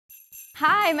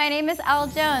Hi, my name is Elle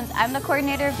Jones. I'm the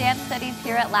coordinator of dance studies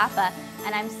here at LAAPA,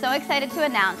 and I'm so excited to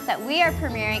announce that we are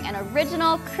premiering an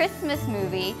original Christmas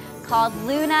movie called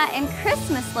Luna in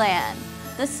Christmasland.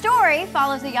 The story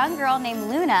follows a young girl named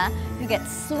Luna who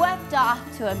gets swept off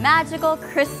to a magical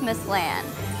Christmas land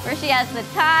where she has the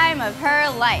time of her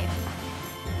life.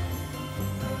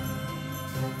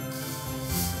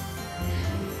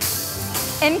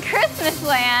 In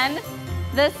Christmasland,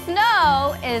 the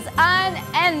snow is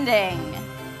unending.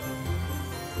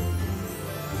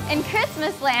 In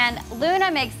Christmasland, Luna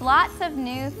makes lots of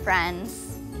new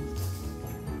friends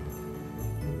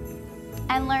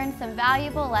and learns some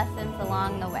valuable lessons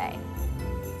along the way.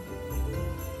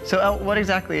 So, Elle, what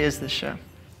exactly is this show?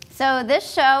 So this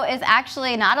show is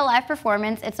actually not a live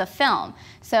performance, it's a film.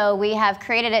 So we have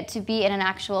created it to be in an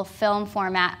actual film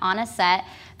format on a set.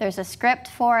 There's a script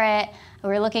for it.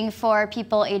 We're looking for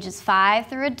people ages 5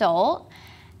 through adult.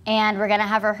 And we're gonna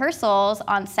have rehearsals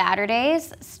on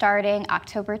Saturdays starting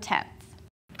October 10th.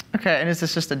 Okay, and is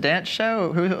this just a dance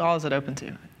show? Who all is it open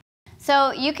to?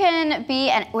 So you can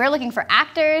be, we're looking for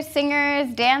actors,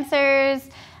 singers, dancers,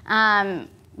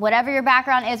 whatever your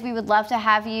background is, we would love to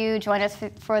have you join us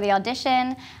for the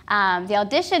audition. The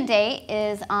audition date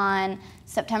is on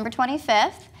September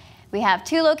 25th. We have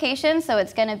 2 locations, so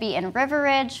it's gonna be in River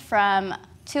Ridge from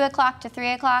 2 o'clock to 3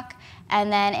 o'clock, and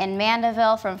then in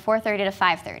Mandeville from 4:30 to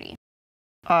 5:30.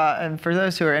 And for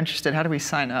those who are interested, how do we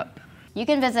sign up? You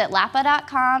can visit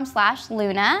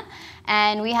laapa.com/Luna,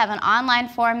 and we have an online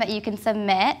form that you can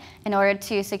submit in order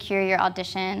to secure your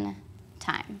audition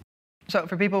time. So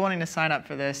for people wanting to sign up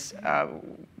for this,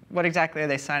 what exactly are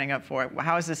they signing up for?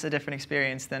 How is this a different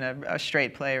experience than a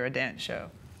straight play or a dance show?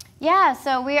 Yeah,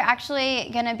 so we're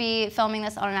actually going to be filming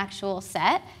this on an actual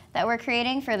set that we're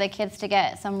creating for the kids to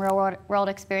get some real world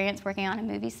experience working on a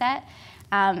movie set,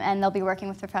 and they'll be working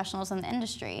with professionals in the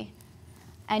industry.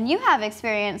 And you have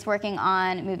experience working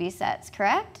on movie sets,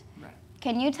 correct? Right.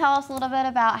 Can you tell us a little bit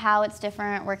about how it's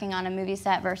different working on a movie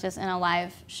set versus in a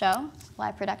live show,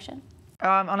 live production?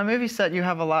 On a movie set, you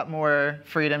have a lot more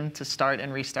freedom to start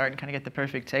and restart and kind of get the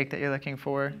perfect take that you're looking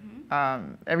for.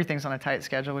 Mm-hmm. Everything's on a tight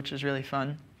schedule, which is really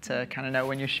fun to kind of know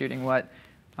when you're shooting what.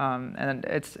 And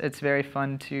it's very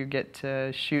fun to get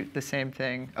to shoot the same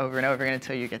thing over and over again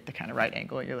until you get the kind of right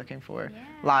angle you're looking for. Yeah.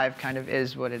 Live kind of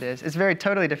is what it is. It's very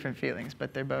totally different feelings,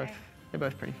 but they're both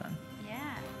pretty fun. Yeah.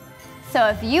 So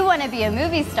if you want to be a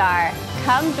movie star,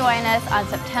 come join us on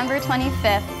September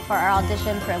 25th for our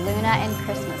audition for Luna in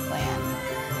Christmasland.